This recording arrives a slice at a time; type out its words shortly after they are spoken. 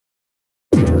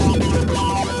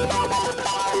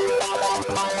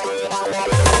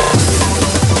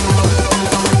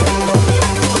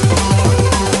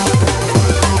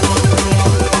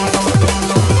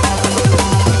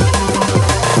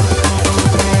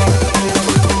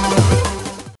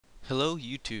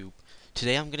YouTube.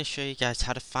 Today I'm going to show you guys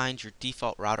how to find your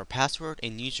default router password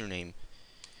and username.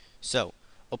 So,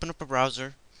 open up a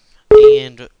browser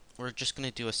and we're just going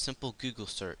to do a simple Google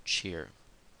search here.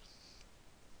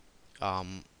 What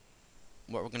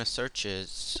we're going to search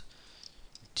is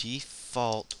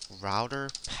default router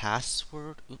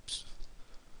password,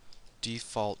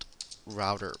 default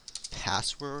router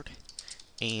password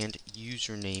and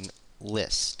username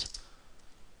list.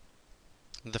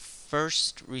 The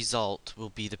first result will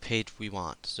be the page we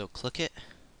want, so click it.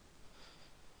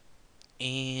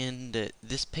 And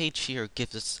this page here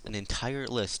gives us an entire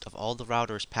list of all the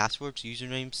router's passwords,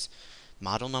 usernames,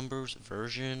 model numbers,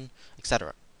 version,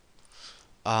 etc.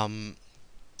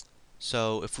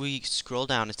 So if we scroll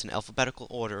down, it's in alphabetical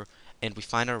order, and we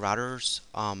find our router's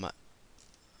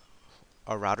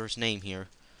name here,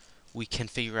 we can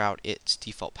figure out its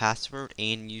default password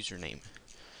and username.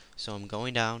 So I'm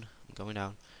going down.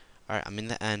 Alright, I'm in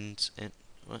the end, and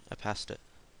I passed it.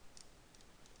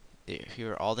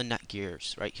 Here are all the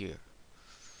Netgears right here.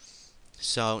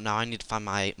 So now I need to find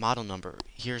my model number.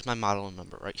 Here's my model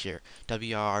number right here,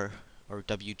 WR or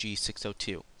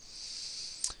WG602.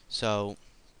 So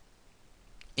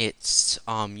its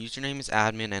username is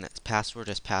admin and its password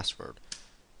is password,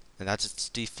 and that's its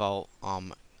default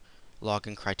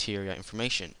login criteria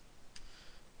information.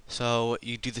 So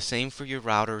you do the same for your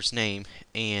router's name,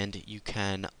 and you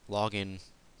can log in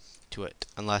to it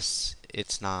unless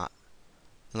it's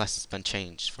been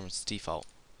changed from its default.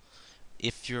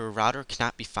 If your router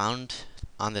cannot be found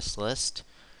on this list,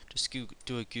 just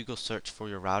do a Google search for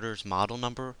your router's model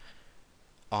number.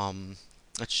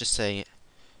 Let's just say,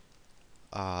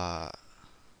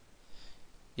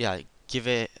 give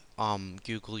it,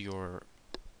 Google your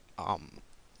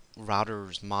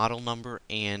router's model number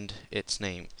and its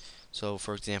name. So,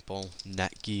 for example,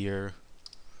 Netgear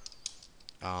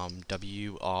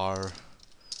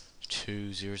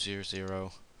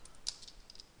WR2000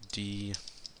 default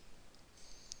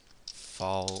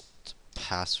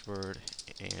password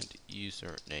and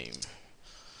username.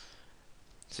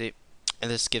 See, and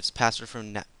this gives password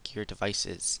from Netgear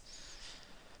devices.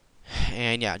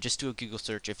 And yeah, just do a Google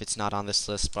search if it's not on this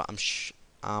list, but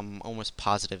I'm almost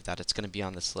positive that it's going to be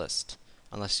on this list,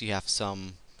 unless you have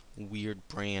some weird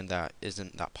brand that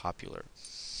isn't that popular.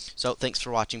 So thanks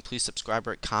for watching. Please subscribe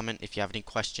or comment if you have any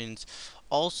questions.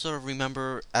 Also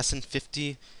remember,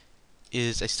 SN50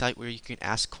 is a site where you can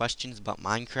ask questions about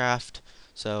Minecraft.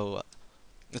 So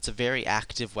it's a very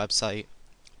active website.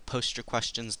 Post your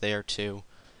questions there too.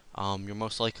 You're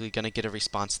most likely going to get a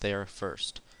response there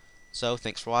first. So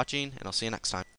thanks for watching, and I'll see you next time.